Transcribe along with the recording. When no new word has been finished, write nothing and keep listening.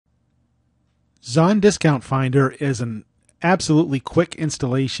Zon Discount Finder is an absolutely quick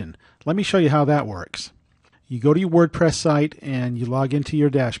installation. Let me show you how that works. You go to your WordPress site and you log into your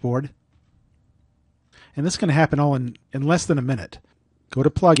dashboard. And this is going to happen all in less than a minute. Go to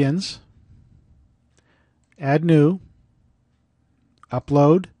Plugins, Add New,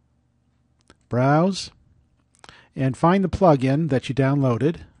 Upload, Browse, and find the plugin that you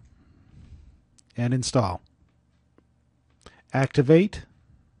downloaded and install. Activate,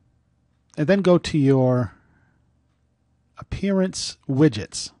 and then go to your Appearance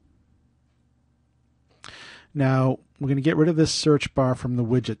widgets. Now we're going to get rid of this search bar from the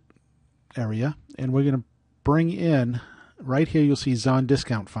widget area, and we're going to bring in, right here you'll see Zon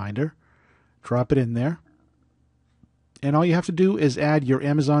Discount Finder. Drop it in there, and all you have to do is add your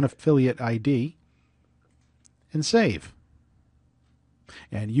Amazon affiliate ID and save.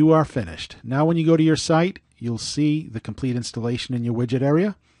 And you are finished. Now when you go to your site, you'll see the complete installation in your widget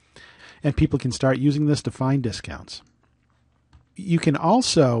area, and people can start using this to find discounts. You can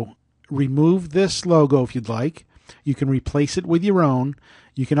also remove this logo if you'd like. You can replace it with your own.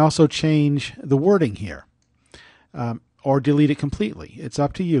 You can also change the wording here or delete it completely. It's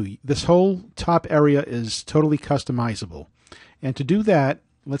up to you. This whole top area is totally customizable. And to do that,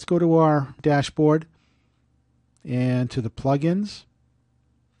 let's go to our dashboard and to the plugins.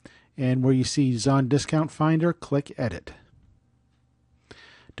 And where you see Zon Discount Finder, click Edit.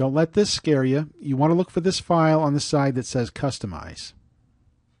 Don't let this scare you. You want to look for this file on the side that says Customize.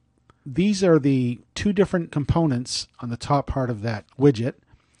 These are the two different components on the top part of that widget.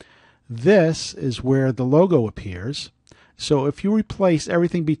 This is where the logo appears. So if you replace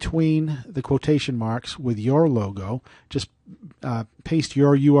everything between the quotation marks with your logo, just paste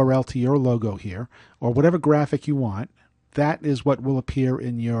your URL to your logo here, or whatever graphic you want, that is what will appear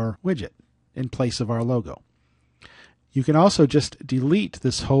in your widget in place of our logo. You can also just delete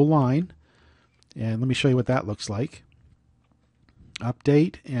this whole line, and let me show you what that looks like.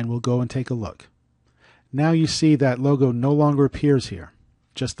 Update, and we'll go and take a look. Now you see that logo no longer appears here,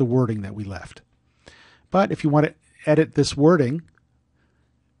 just the wording that we left. But if you want to edit this wording,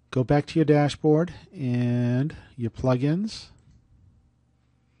 go back to your dashboard and your plugins,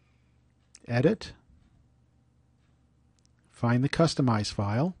 edit, find the Customize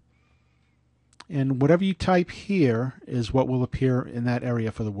file, and whatever you type here is what will appear in that area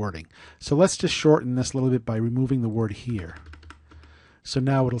for the wording. So let's just shorten this a little bit by removing the word here. So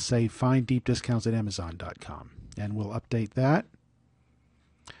now it'll say find deep discounts at Amazon.com, and we'll update that.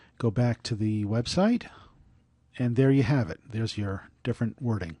 Go back to the website, and there you have it. There's your different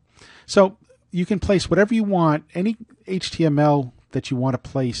wording. So you can place whatever you want, any HTML that you want to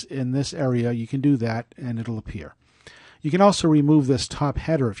place in this area, you can do that and it'll appear. You can also remove this top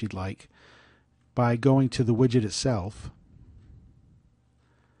header if you'd like by going to the widget itself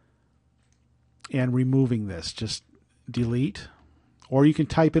and removing this. Just delete, or you can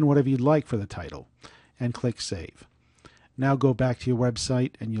type in whatever you'd like for the title and click Save. Now go back to your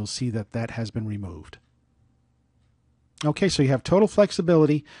website and you'll see that that has been removed. Okay, so you have total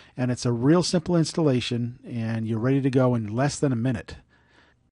flexibility, and it's a real simple installation, and you're ready to go in less than a minute.